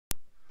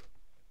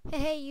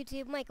Hey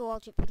YouTube, Michael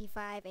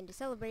Waltrip55, and to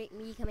celebrate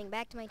me coming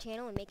back to my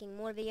channel and making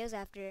more videos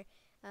after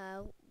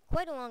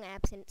quite a long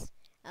absence,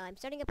 I'm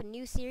starting up a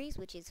new series,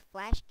 which is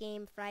Flash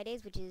Game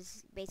Fridays, which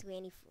is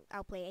basically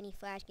I'll play any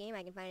Flash game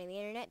I can find on the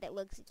internet that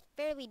looks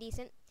fairly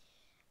decent.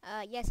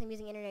 Yes, I'm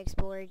using Internet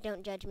Explorer,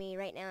 don't judge me.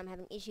 Right now I'm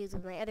having issues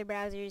with my other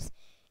browsers,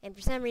 and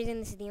for some reason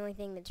this is the only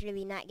thing that's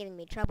really not giving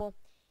me trouble.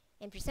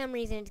 And for some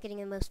reason it's getting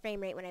the most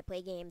frame rate when I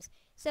play games.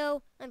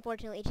 So,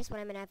 unfortunately, it's just what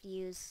I'm going to have to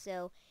use.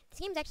 So, this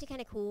game's actually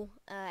kind of cool.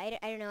 I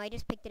don't know, I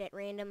just picked it at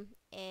random,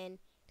 and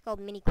it's called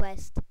Mini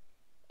Quest.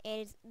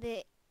 And it's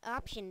the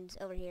options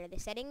over here, the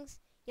settings.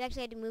 You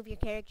actually had to move your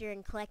character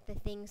and collect the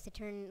things to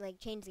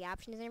change the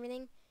options and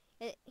everything.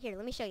 Here,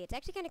 let me show you. It's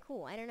actually kind of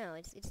cool. I don't know,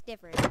 it's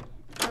different.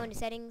 You go into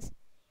settings,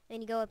 and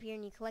then you go up here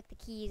and you collect the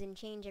keys and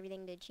change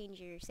everything to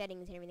change your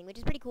settings and everything, which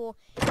is pretty cool.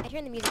 I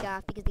turned the music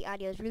off because the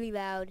audio is really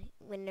loud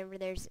whenever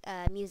there's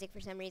music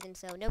for some reason,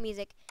 so no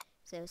music.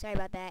 So sorry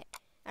about that.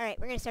 Alright,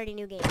 we're going to start a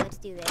new game. Let's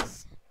do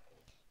this.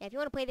 Yeah, if you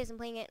want to play this, I'm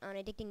playing it on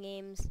Addicting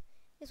Games.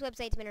 This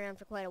website's been around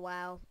for quite a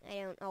while.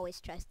 I don't always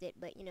trust it,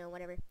 but, you know,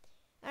 whatever.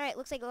 Alright,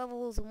 looks like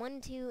levels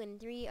 1, 2, and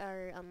 3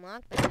 are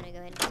unlocked, but I'm going to go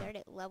ahead and start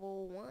at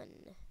level 1.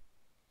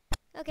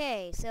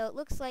 Okay, so it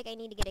looks like I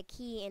need to get a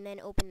key and then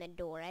open the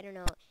door. I don't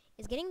know.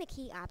 Is getting the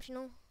key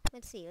optional?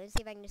 Let's see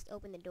if I can just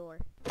open the door.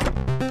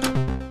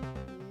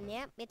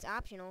 Yep, it's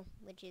optional,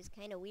 which is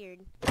kind of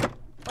weird.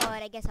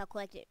 But I guess I'll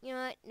collect it. You know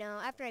what? No,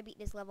 after I beat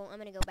this level, I'm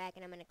going to go back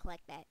and I'm going to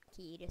collect that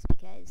key just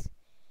because.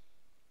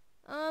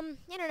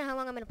 I don't know how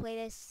long I'm going to play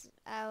this.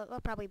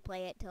 I'll probably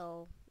play it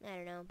till, I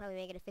don't know, probably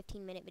make it a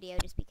 15-minute video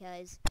just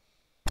because.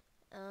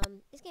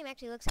 This game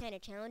actually looks kind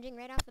of challenging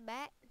right off the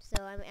bat,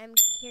 so I'm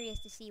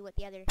curious to see what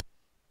the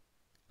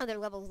other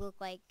levels look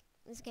like.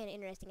 This is kind of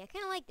interesting. I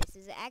kind of like this.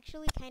 This is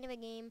actually kind of a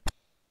game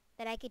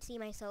that I could see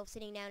myself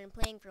sitting down and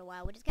playing for a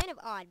while, which is kind of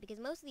odd because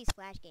most of these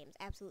Flash games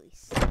absolutely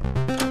suck.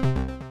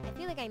 I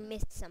feel like I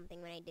missed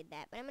something when I did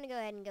that, but I'm going to go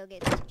ahead and go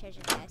get this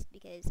treasure chest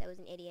because I was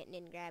an idiot and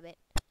didn't grab it.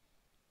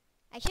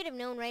 I should have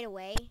known right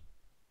away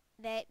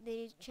that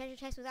the treasure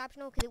chest was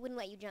optional because it wouldn't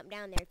let you jump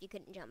down there if you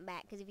couldn't jump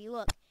back, because if you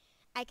look,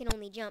 I can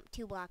only jump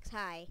 2 blocks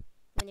high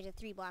when there's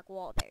a 3-block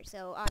wall there,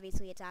 so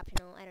obviously it's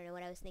optional. I don't know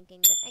what I was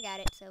thinking, but I got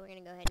it, so we're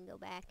going to go ahead and go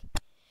back.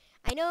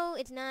 I know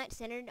it's not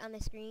centered on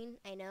the screen.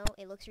 I know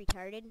it looks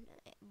retarded,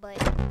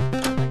 but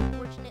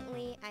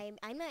unfortunately,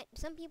 I'm not.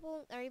 Some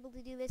people are able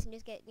to do this and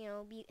just get, you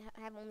know,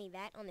 have only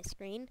that on the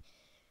screen.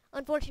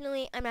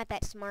 Unfortunately, I'm not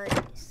that smart,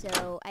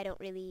 so I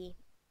don't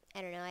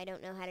know. I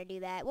don't know how to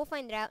do that. We'll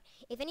find it out.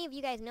 If any of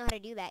you guys know how to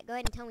do that, go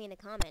ahead and tell me in the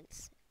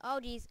comments.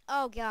 Oh, jeez.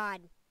 Oh, God.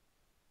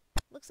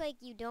 Looks like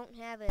you don't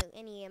have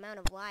any amount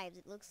of lives.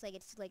 It looks like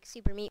it's like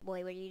Super Meat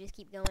Boy, where you just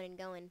keep going and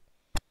going.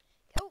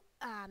 Oh,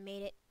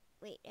 made it.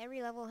 Wait,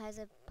 every level has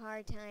a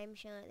par time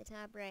shown at the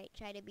top right.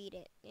 Try to beat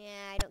it.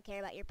 Yeah, I don't care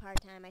about your par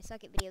time. I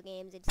suck at video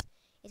games.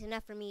 It's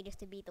enough for me just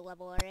to beat the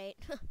level, alright?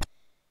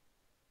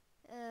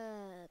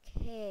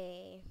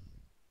 Okay.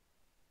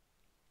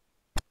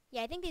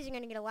 Yeah, I think these are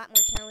going to get a lot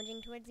more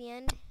challenging towards the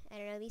end. I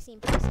don't know, these seem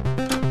pretty simple.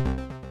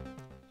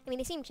 I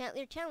mean,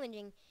 they're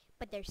challenging,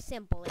 but they're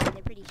simple. I mean,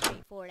 they're pretty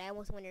straightforward. I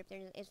almost wonder if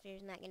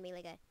there's not going to be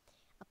like a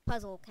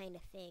puzzle kind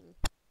of thing.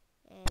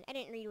 And I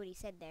didn't read what he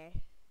said there.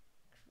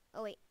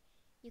 Oh, wait.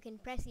 You can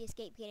press the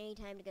escape key at any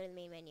time to go to the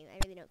main menu. I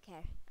really don't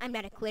care. I'm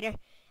not a quitter.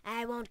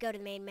 I won't go to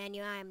the main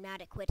menu. I'm not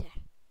a quitter.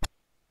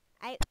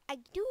 I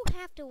do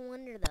have to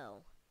wonder,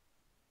 though.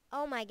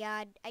 Oh, my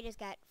God. I just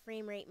got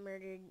frame rate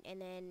murdered,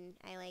 and then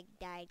I,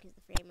 died because of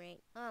the frame rate.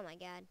 Oh, my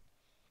God.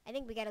 I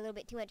think we got a little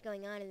bit too much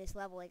going on in this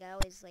level. I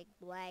always,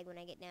 lag when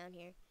I get down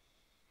here.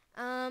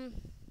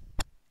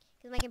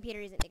 Because my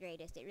computer isn't the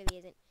greatest. It really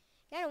isn't.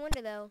 Gotta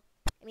wonder, though.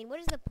 I mean, what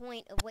is the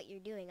point of what you're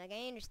doing?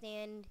 I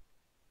understand...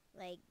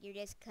 you're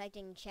just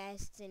collecting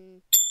chests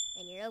and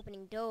you're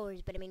opening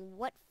doors, but I mean,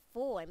 what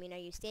for? I mean, are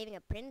you saving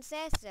a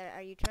princess? Or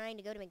are you trying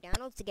to go to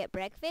McDonald's to get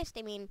breakfast?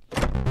 I mean,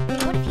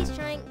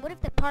 what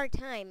if the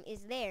part-time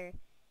is there,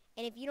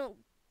 and if you don't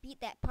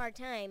beat that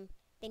part-time,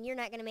 then you're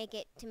not going to make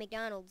it to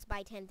McDonald's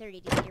by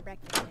 10:30 to get your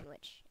breakfast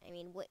sandwich? I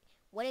mean,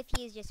 what if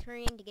he is just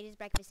hurrying to get his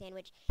breakfast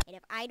sandwich, and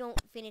if I don't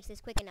finish this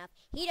quick enough,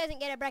 he doesn't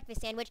get a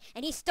breakfast sandwich,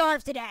 and he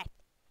starves to death?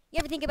 You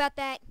ever think about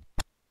that?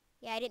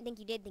 Yeah, I didn't think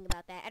you did think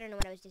about that. I don't know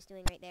what I was just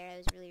doing right there. I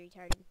was really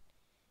retarded.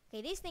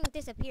 Okay, these things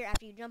disappear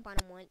after you jump on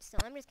them once, so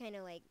I'm just kind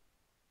of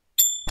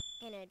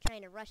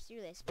trying to rush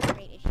through this for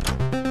great issue.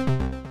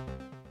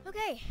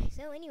 Okay,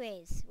 so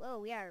anyways, whoa,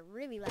 we are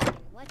really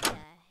lagging. What the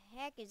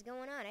heck is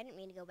going on? I didn't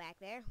mean to go back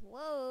there.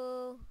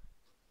 Whoa.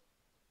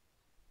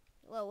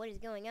 Whoa, what is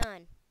going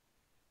on?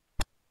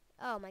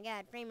 Oh my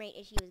God, frame rate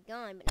issue is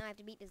gone, but now I have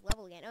to beat this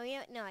level again. Oh,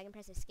 yeah, no, I can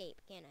press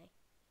escape, can't I?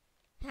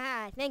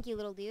 Ha! Thank you,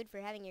 little dude, for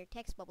having your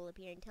text bubble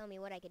appear and tell me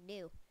what I could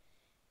do.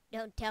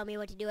 Don't tell me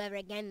what to do ever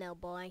again, though,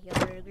 boy.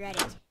 You'll regret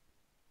it.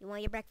 You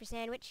want your breakfast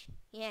sandwich?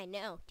 Yeah,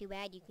 no. Too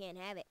bad you can't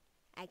have it.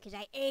 'Cause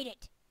I ate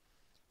it.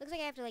 Looks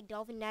like I have to,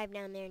 dolphin dive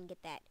down there and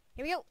get that.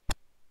 Here we go.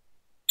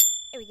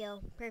 There we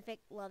go.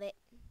 Perfect. Love it.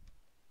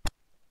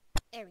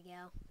 There we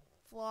go.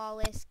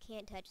 Flawless.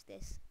 Can't touch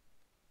this.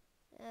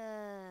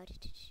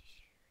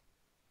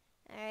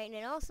 Alright,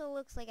 and it also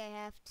looks like I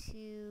have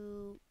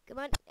to... Come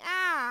on.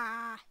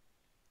 Ah!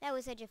 That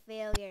was such a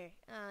failure.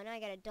 Oh, now I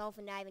gotta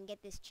dolphin dive and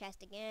get this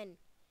chest again.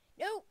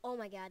 No! Oh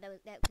my god, that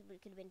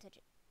could have been such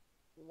a...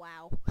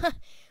 Wow.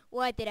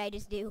 What did I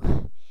just do?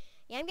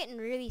 Yeah, I'm getting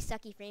really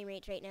sucky frame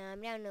rates right now.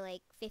 I'm down to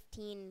like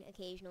 15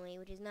 occasionally,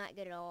 which is not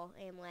good at all.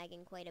 I am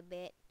lagging quite a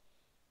bit.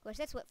 Of course,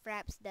 that's what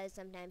Fraps does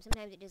sometimes.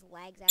 Sometimes it just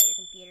lags out your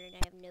computer, and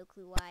I have no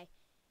clue why.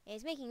 And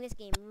it's making this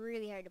game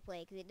really hard to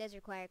play, because it does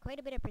require quite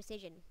a bit of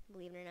precision,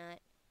 believe it or not.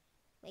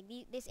 Like,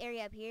 this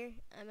area up here,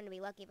 I'm going to be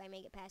lucky if I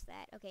make it past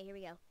that. Okay, here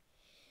we go.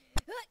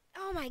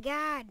 Oh my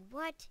god,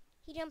 what?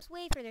 He jumps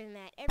way further than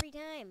that every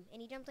time,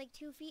 and he jumped like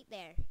 2 feet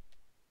there.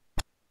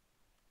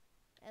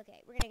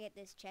 Okay, we're going to get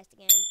this chest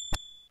again.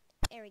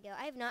 There we go.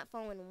 I have not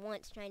fallen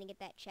once trying to get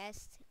that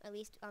chest, at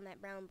least on that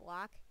brown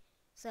block.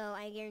 So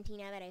I guarantee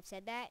now that I've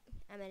said that,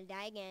 I'm going to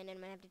die again, and I'm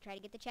going to have to try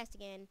to get the chest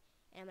again,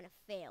 and I'm going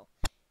to fail.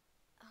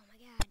 Oh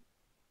my god.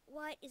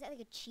 What? Is that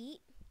like a cheat?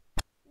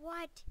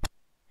 What?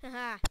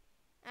 Haha.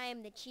 I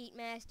am the cheat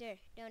master.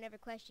 Don't ever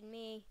question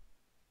me.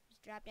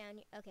 Just drop down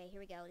here. Okay,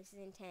 here we go. This is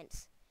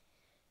intense.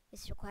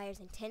 This requires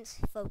intense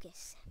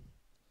focus.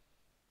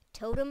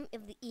 Totem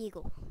of the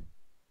eagle.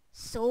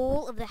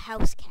 Soul of the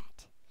house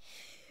cat.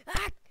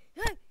 Ah!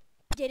 Ah!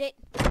 Did it.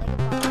 Like a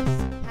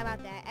boss. How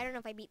about that? I don't know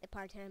if I beat the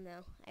part-time,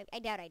 though. I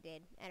doubt I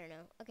did. I don't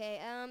know.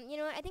 Okay, you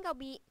know what? I think I'll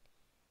beat,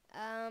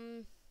 I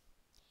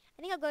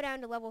think I'll go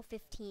down to level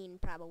 15,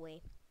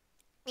 probably.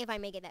 If I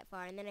make it that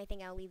far, and then I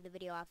think I'll leave the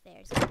video off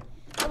there. So,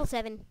 level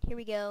 7, here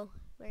we go.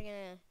 We're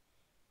gonna...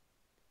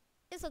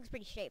 This looks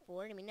pretty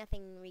straightforward. I mean,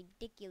 nothing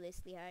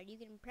ridiculously hard. You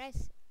can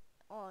press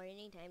R at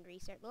any time to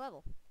restart the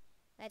level.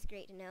 That's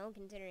great to know,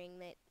 considering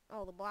that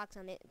all the blocks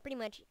on it, pretty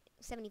much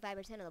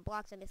 75% of the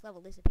blocks on this level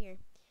disappear.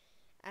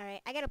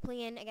 Alright, I got a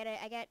plan. I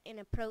got an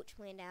approach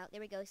planned out. There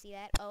we go, see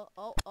that? Oh,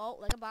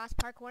 like a boss.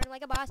 Parkour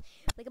like a boss.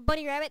 Like a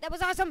bunny rabbit. That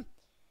was awesome!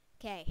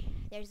 Okay,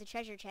 there's the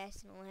treasure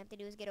chest, and all I have to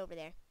do is get over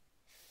there.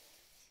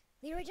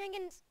 Leroy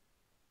Jenkins!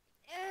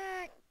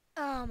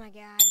 Oh my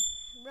god.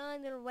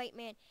 Run, little white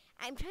man.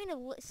 I'm trying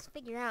to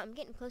figure out, I'm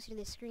getting closer to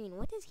the screen.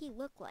 What does he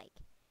look like?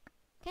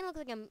 He kind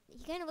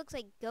of looks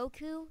like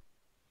Goku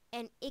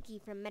and Icky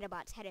from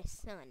Medabots had a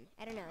son.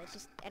 I don't know,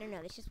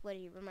 that's just what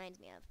he reminds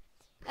me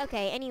of.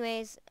 Okay,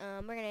 anyways,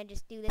 we're gonna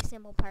just do this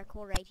simple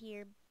parkour right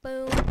here.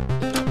 Boom!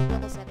 And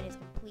level 7 is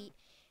complete.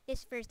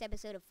 This first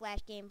episode of Flash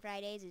Game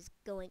Fridays is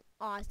going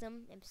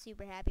awesome. I'm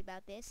super happy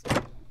about this.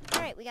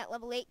 Alright, we got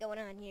level 8 going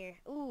on here.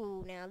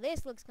 Ooh, now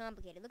this looks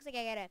complicated. Looks like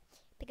I gotta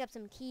pick up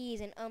some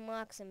keys and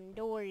unlock some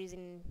doors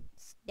and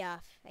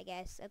stuff, I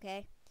guess.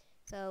 Okay,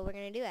 so we're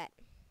gonna do that.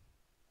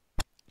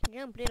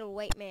 Jump, little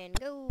white man,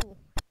 go!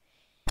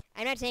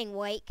 I'm not saying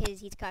white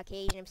because he's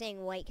Caucasian. I'm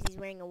saying white because he's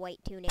wearing a white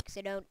tunic,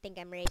 so don't think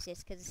I'm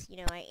racist because, you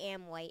know, I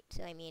am white,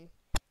 so I mean,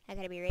 I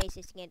gotta be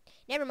racist again.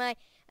 Never mind.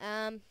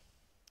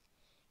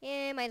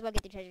 Yeah, might as well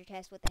get the treasure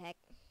chest. What the heck?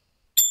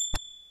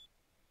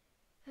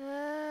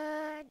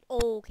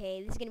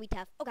 Okay, this is gonna be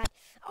tough. Oh god.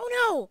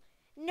 Oh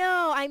no!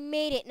 No, I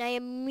made it, and I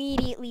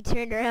immediately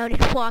turned around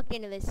and walked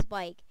into the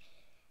spike.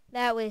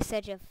 That was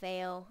such a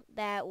fail.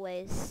 That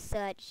was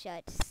such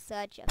a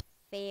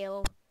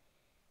fail.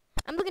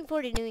 I'm looking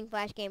forward to doing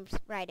Flash Games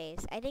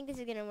Fridays. I think this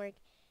is gonna work.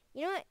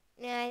 You know what?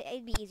 Nah,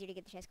 it'd be easier to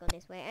get the chest going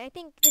this way. I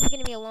think this is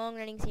gonna be a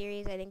long-running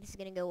series. I think this is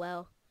gonna go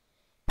well.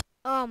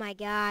 Oh my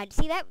god.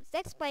 See,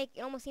 that spike,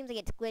 it almost seems like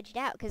it's glitched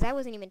out, because I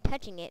wasn't even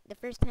touching it the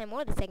first time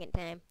or the second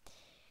time.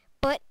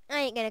 But I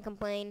ain't gonna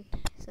complain.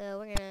 So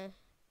we're gonna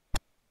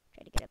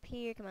try to get up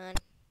here. Come on.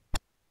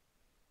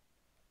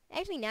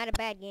 Actually, not a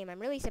bad game.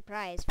 I'm really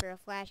surprised for a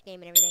Flash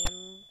game and everything.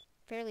 I'm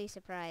fairly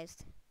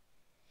surprised.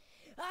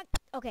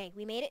 Okay,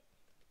 we made it.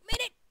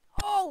 Made it!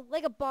 Oh,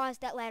 like a boss,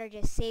 that ladder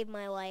just saved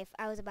my life.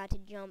 I was about to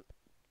jump.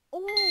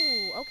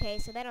 Oh, okay,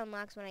 so that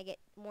unlocks when I get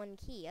one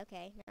key.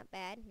 Okay, not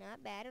bad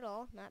at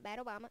all. Not bad,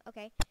 Obama.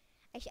 Okay,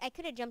 I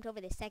could have jumped over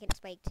the second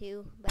spike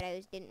too, but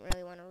I didn't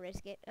really want to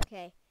risk it.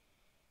 Okay,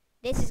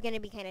 this is gonna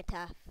be kind of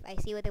tough. I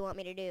see what they want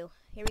me to do.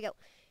 Here we go.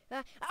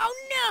 Oh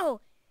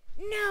no!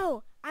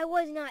 No! I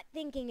was not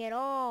thinking at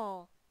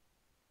all.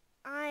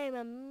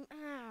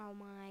 Oh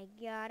my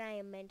god, I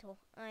am mental.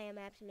 I am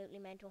absolutely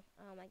mental.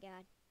 Oh my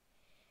god.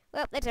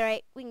 Well, that's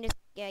alright. We can just,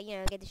 you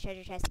know, get this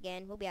treasure chest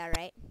again. We'll be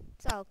alright.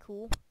 It's all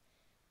cool.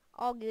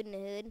 All good in the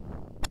hood.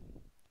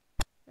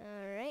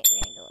 Alright, we're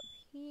gonna go up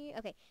here.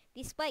 Okay,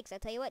 these spikes, I'll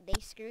tell you what, they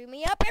screw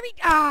me up every...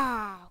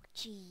 Oh,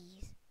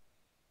 jeez.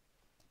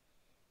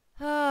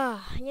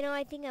 Oh, you know,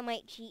 I think I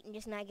might cheat and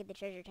just not get the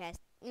treasure chest.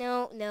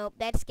 No,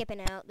 that's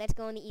skipping out. That's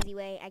going the easy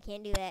way. I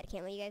can't do that.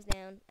 Can't let you guys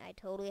down. I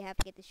totally have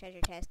to get this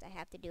treasure chest. I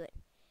have to do it.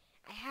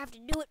 I have to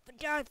do it for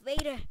Darth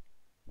Vader.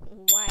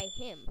 Why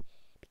him?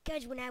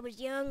 Because when I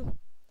was young,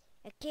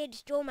 a kid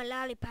stole my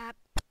lollipop,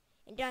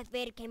 and Darth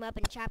Vader came up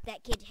and chopped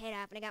that kid's head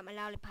off, and I got my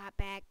lollipop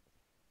back.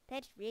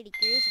 That's really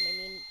gruesome. I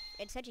mean,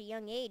 at such a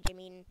young age, I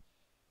mean,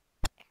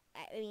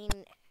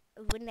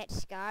 wouldn't that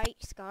scar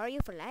you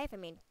for life? I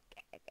mean,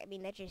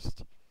 that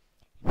just...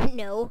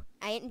 No,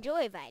 I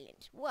enjoy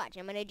violence. Watch,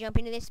 I'm gonna jump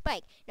into this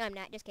spike. No, I'm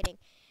not. Just kidding.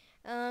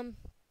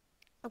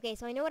 Okay,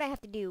 so I know what I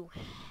have to do,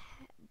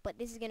 but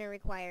this is gonna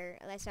require.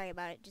 Sorry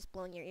about it, just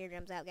blowing your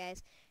eardrums out,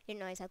 guys. Didn't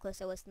realize how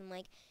close I was to the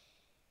mic.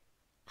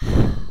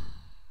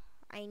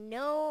 I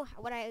know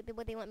what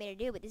they want me to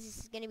do, but this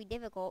is gonna be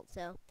difficult.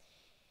 So,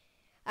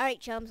 all right,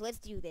 chums, let's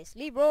do this.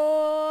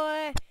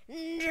 Leroy,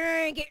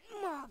 drink it,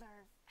 mother.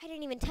 I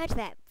didn't even touch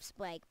that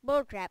spike.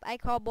 Bull crap. I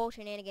call bull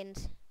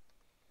shenanigans.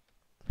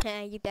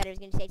 You thought I was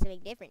going to say something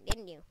different,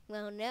 didn't you?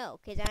 Well, no,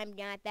 because I'm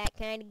not that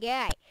kind of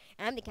guy.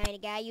 I'm the kind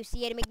of guy you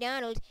see at a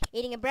McDonald's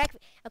eating a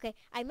breakfast. Okay,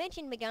 I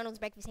mentioned McDonald's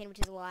breakfast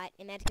sandwiches a lot,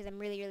 and that's because I'm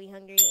really, really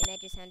hungry, and that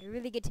just sounded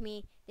really good to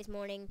me this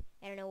morning.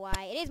 I don't know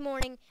why. It is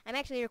morning. I'm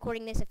actually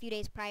recording this a few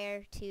days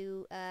prior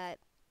to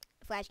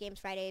Flash Games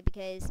Friday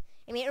because,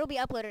 I mean, it'll be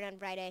uploaded on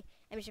Friday.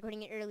 I'm just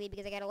recording it early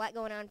because I got a lot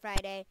going on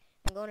Friday.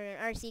 I'm going to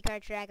an RC car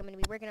track. I'm going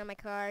to be working on my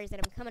cars, and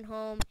I'm coming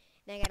home.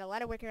 And I got a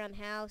lot of work around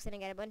the house, and I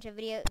got a bunch of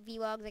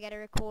vlogs I got to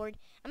record.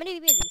 I'm going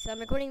to be busy, so I'm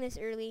recording this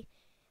early.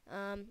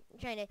 I'm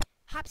trying to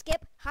hop,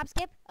 skip.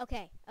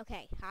 Okay,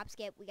 hop,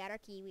 skip. We got our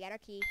key.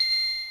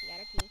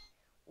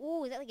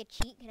 Ooh, is that like a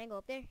cheat? Can I go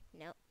up there?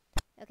 No.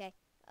 Okay.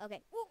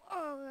 Ooh,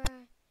 oh,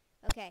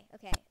 okay.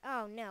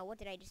 Oh, no, what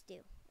did I just do?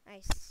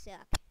 I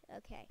suck.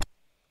 Okay,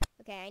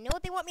 I know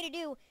what they want me to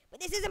do, but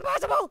this is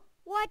impossible!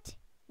 What?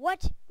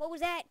 What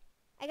was that?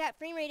 I got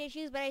frame rate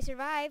issues, but I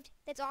survived.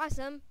 That's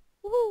awesome.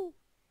 Woohoo!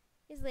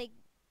 It's like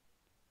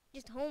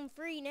just home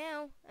free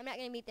now. I'm not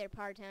gonna meet their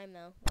part-time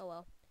though. Oh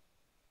well.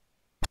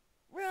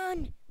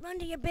 Run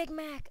to your Big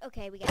Mac.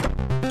 Okay, we got it.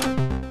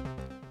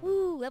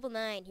 Woo, level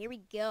 9. Here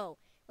we go.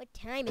 What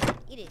time is it?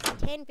 It is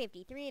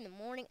 10:53 in the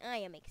morning. I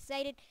am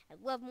excited. I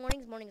love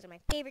mornings. Mornings are my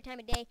favorite time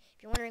of day.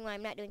 If you're wondering why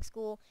I'm not doing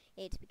school,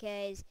 it's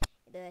because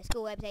the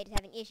school website is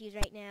having issues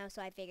right now,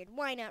 so I figured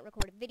why not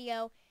record a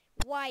video.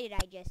 Why did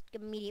I just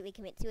immediately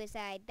commit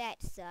suicide?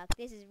 That sucked.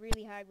 This is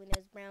really hard when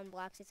those brown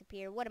blocks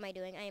disappear. What am I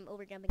doing? I am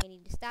overjumping. I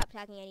need to stop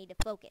talking. I need to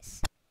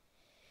focus.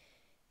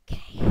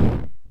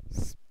 Okay.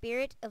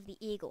 Spirit of the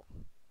Eagle.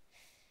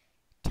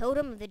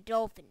 Totem of the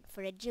Dolphin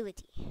for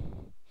agility.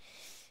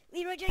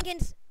 Leroy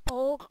Jenkins!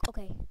 Oh,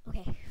 okay.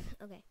 I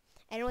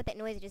don't know what that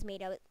noise I just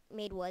made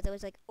was. I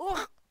was like,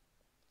 oh!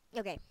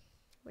 Okay.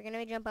 We're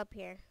gonna jump up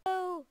here.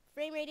 Oh!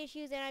 Frame rate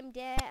issues and I'm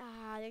dead.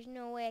 Ah, there's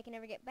no way I can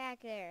ever get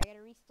back there. I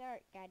gotta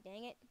restart. God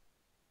dang it.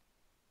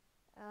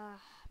 Ah,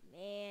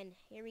 man.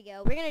 Here we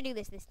go. We're gonna do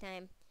this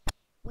time.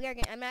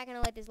 I'm not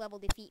gonna let this level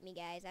defeat me,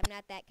 guys. I'm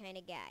not that kind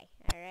of guy.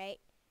 Alright?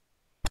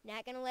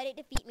 Not gonna let it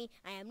defeat me.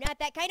 I am not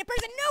that kind of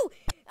person. No!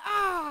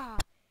 Ah!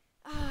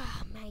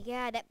 Oh my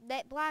god,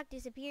 that block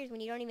disappears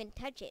when you don't even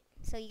touch it.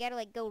 So you gotta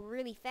like go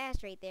really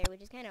fast right there,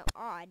 which is kind of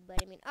odd,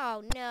 but I mean,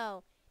 oh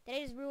no. Did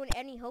I just ruin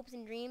any hopes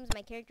and dreams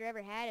my character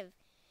ever had of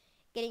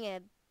getting a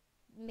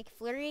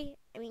McFlurry?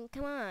 I mean,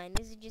 come on.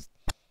 This is just...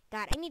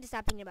 God, I need to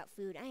stop thinking about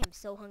food. I am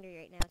so hungry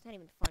right now. It's not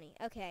even funny.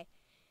 Okay.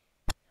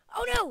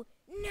 Oh, no!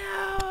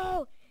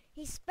 No!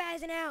 He's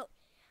spazzing out.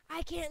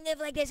 I can't live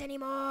like this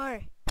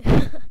anymore.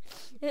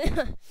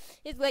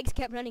 His legs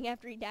kept running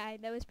after he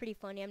died. That was pretty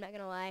funny. I'm not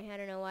going to lie. I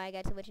don't know why I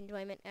got so much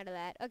enjoyment out of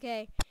that.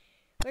 Okay.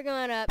 We're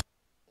going up.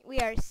 We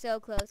are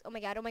so close. Oh, my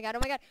God. Oh, we're going to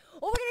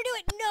do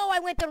it. No, I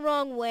went the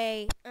wrong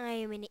way. I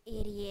am an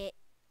idiot.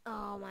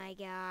 Oh, my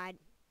God.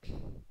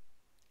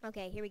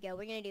 Okay, here we go.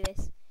 We're going to do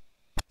this.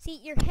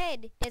 See, your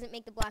head doesn't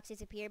make the blocks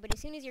disappear, but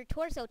as soon as your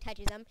torso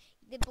touches them,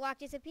 the block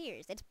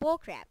disappears. That's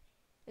bullcrap.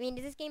 I mean,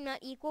 does this game not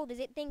equal? Does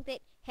it think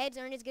that heads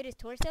aren't as good as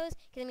torsos?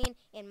 Because, I mean,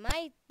 in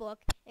my book,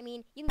 I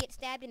mean, you can get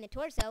stabbed in the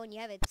torso and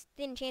you have a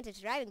thin chance of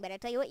surviving, but I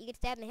tell you what, you get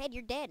stabbed in the head,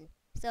 you're dead.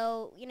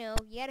 So, you know,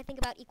 you got to think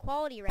about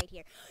equality right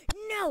here.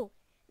 No!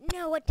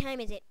 No, what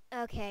time is it?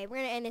 Okay, we're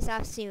going to end this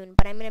off soon,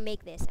 but I'm going to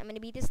make this. I'm going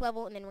to beat this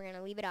level, and then we're going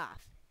to leave it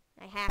off.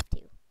 I have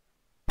to.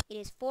 It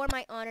is for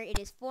my honor. It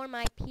is for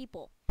my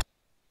people.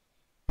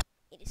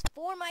 It is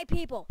for my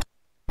people.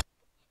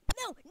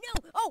 No!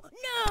 Oh,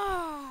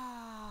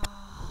 no!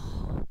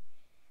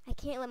 I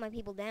can't let my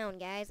people down,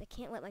 guys. I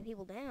can't let my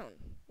people down.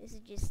 This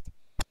is just...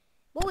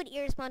 What would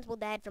irresponsible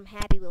dad from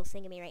Happy Wheels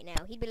think of me right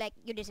now? He'd be like,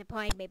 you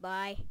disappointed me,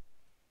 boy.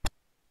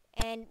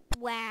 And,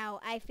 wow,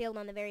 I failed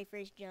on the very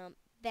first jump.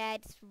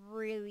 That's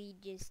really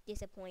just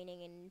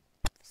disappointing and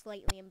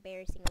slightly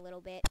embarrassing a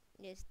little bit.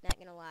 Just not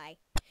gonna lie.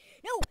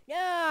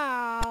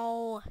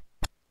 No!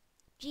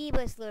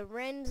 Jeebus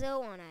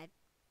Lorenzo on a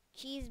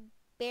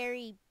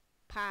cheeseberry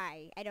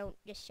pie.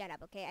 Just shut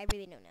up, okay? I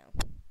really don't know.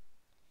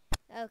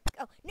 Oh,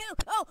 no!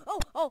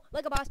 Oh,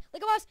 like a boss!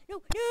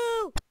 No!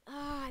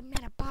 Ah, I'm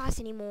not a boss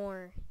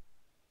anymore.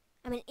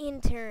 I'm an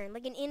intern.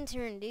 Like an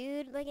intern,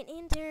 dude. Like an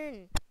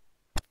intern.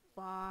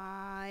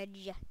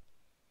 Fudge.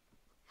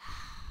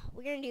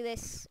 We're gonna do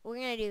this.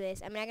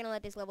 I'm not gonna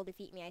let this level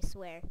defeat me, I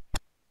swear.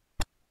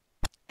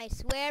 I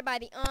swear by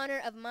the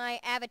honor of my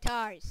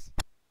avatars.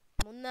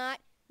 I will not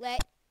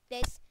let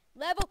this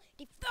level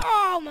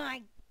oh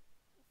my...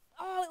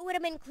 Oh, it would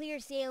have been clear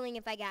sailing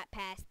if I got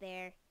past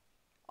there.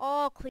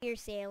 All clear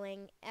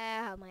sailing.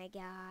 Oh my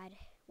god.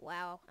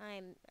 Wow, I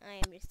am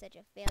just such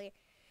a failure.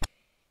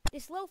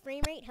 This low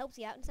frame rate helps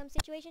you out in some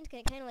situations because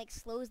it kind of like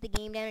slows the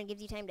game down and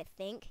gives you time to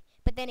think.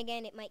 But then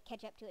again, it might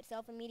catch up to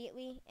itself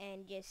immediately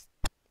and just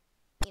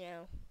you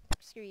know,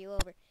 screw you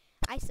over.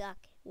 I suck.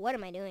 What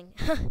am I doing?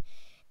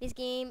 This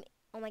game,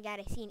 oh my god,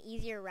 I see an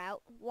easier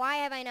route. Why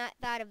have I not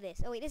thought of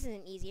this? Oh wait, this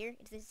isn't easier.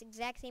 It's this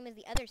exact same as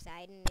the other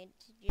side, and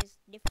it's just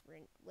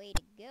different way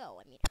to go.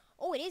 I mean,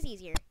 oh, it is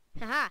easier.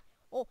 Haha.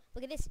 Oh,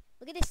 look at this.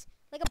 Look at this.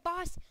 Like a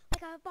boss.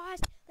 Like a boss.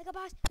 Like a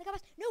boss. Like a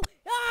boss. No.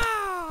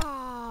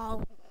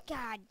 Oh,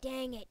 god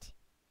dang it.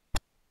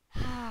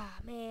 Ah,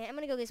 man. I'm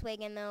gonna go this way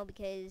again, though,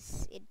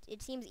 because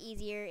it seems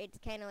easier. It's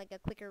kind of like a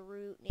quicker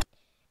route.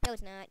 No,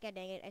 it's not. God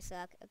dang it. I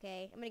suck.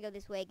 Okay. I'm gonna go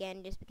this way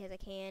again just because I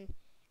can.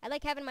 I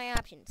like having my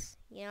options.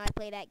 You know, I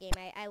play that game.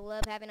 I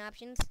love having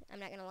options. I'm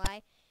not gonna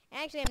lie.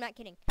 And actually, I'm not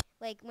kidding.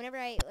 Like, whenever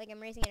I'm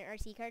racing an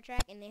RC car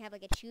track and they have,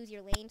 like, a choose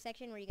your lane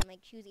section where you can,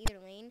 like, choose either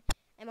lane,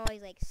 I'm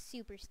always, like,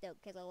 super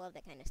stoked because I love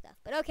that kind of stuff.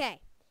 But,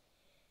 okay.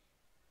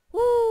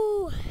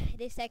 Woo!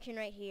 This section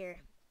right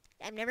here.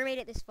 I've never made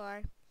it this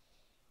far.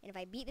 And if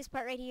I beat this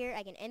part right here,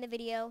 I can end the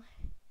video.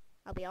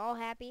 I'll be all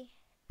happy.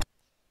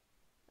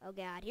 Oh,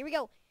 God. Here we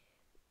go.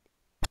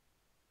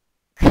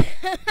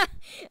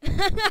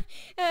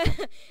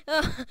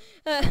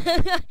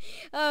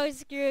 Oh,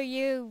 screw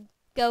you,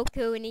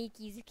 Goku and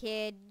Iki's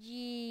kid.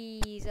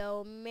 Jeez,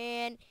 oh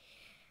man.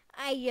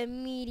 I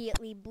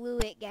immediately blew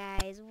it,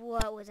 guys.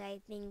 What was I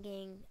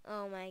thinking?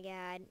 Oh my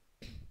god.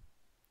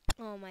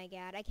 Oh my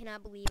god. I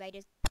cannot believe I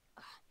just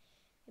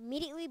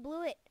immediately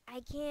blew it.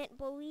 I can't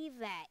believe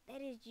that.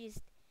 That is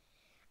just...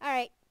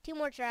 Alright, 2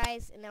 more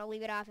tries, and then I'll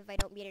leave it off if I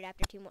don't beat it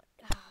after 2 more...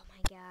 Oh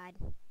my god.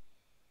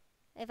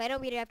 If I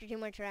don't beat it after 2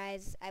 more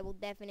tries, I will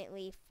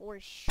definitely, for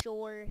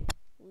sure,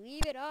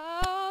 leave it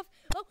off.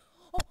 Oh,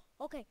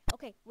 okay,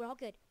 we're all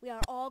good. We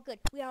are all good.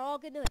 We are all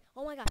good doing it.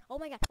 Oh my god, oh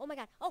my god, oh my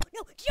god. Oh,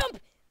 no, jump!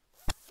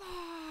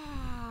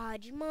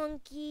 Fudge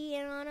monkey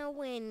on a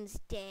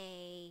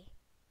Wednesday.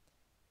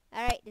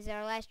 Alright, this is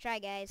our last try,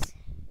 guys.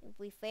 If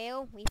we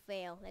fail, we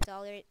fail. That's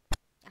all there is.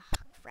 Ah,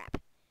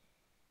 crap.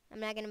 I'm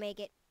not gonna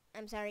make it.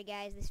 I'm sorry,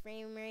 guys. This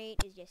frame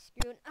rate is just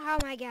screwing. Oh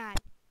my god.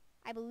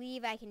 I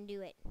believe I can do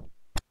it.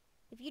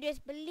 If you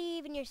just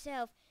believe in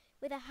yourself,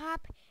 with a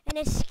hop and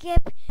a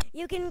skip,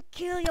 you can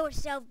kill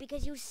yourself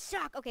because you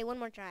suck. Okay, 1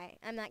 more try.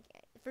 I'm not,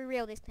 for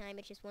real this time,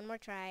 it's just 1 more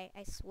try.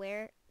 I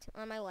swear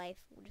on my life,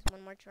 just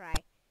 1 more try.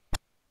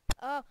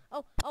 Oh,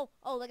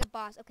 like a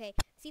boss. Okay,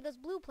 see, those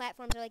blue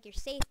platforms are like your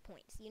safe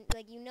points. You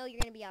know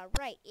you're going to be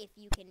alright if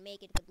you can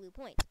make it to the blue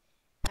points.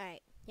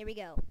 Alright, here we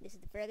go. This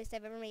is the furthest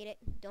I've ever made it.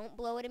 Don't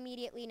blow it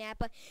immediately,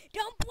 Nappa.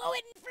 Don't blow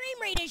it in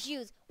frame rate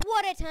issues!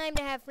 What a time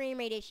to have frame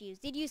rate issues.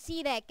 Did you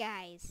see that,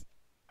 guys?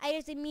 I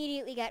just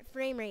immediately got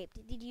frame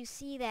raped. Did you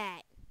see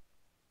that?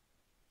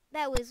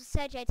 That was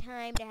such a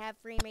time to have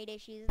frame rate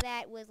issues.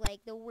 That was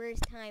like the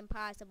worst time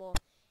possible.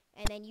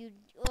 And then you...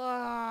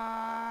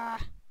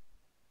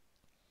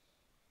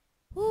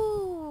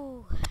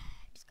 Whoo!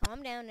 Just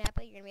calm down,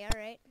 Nappa. You're gonna be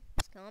alright.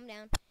 Just calm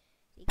down.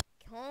 See,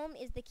 calm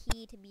is the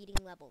key to beating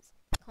levels.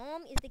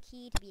 Calm is the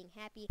key to being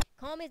happy.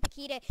 Calm is the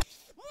key to...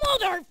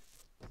 Mother...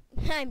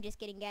 I'm just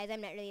kidding, guys. I'm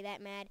not really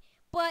that mad.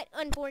 But,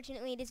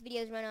 unfortunately, this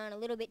video's run on a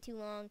little bit too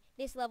long.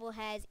 This level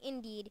has,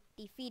 indeed,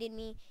 defeated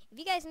me. If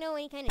you guys know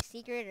any kind of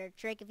secret or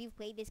trick, if you've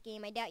played this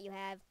game, I doubt you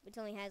have. It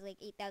only has, like,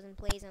 8,000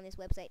 plays on this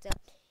website, so...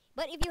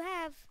 But if you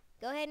have,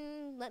 go ahead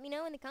and let me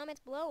know in the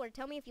comments below, or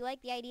tell me if you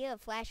like the idea of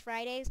Flash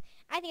Fridays.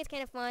 I think it's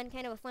kind of fun,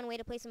 kind of a fun way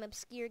to play some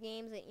obscure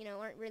games that, you know,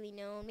 aren't really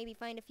known. Maybe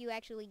find a few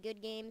actually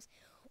good games,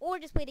 or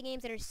just play the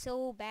games that are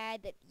so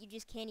bad that you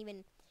just can't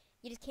even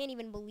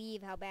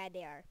believe how bad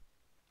they are.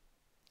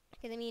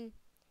 Because, I mean...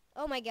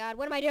 Oh my god,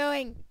 what am I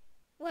doing?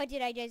 What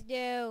did I just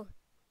do?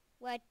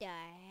 What the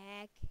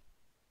heck?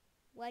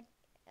 What?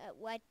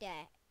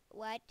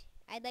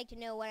 I'd like to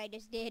know what I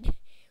just did.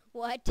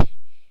 What?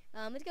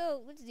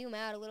 Let's zoom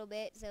out a little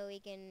bit so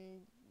we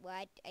can,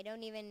 what?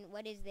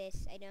 What is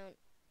this?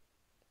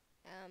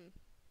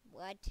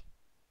 What?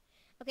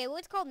 Okay, well,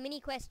 it's called Mini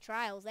Quest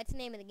Trials. That's the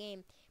name of the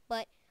game.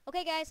 But,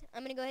 okay, guys,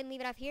 I'm gonna go ahead and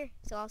leave it off here,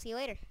 so I'll see you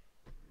later.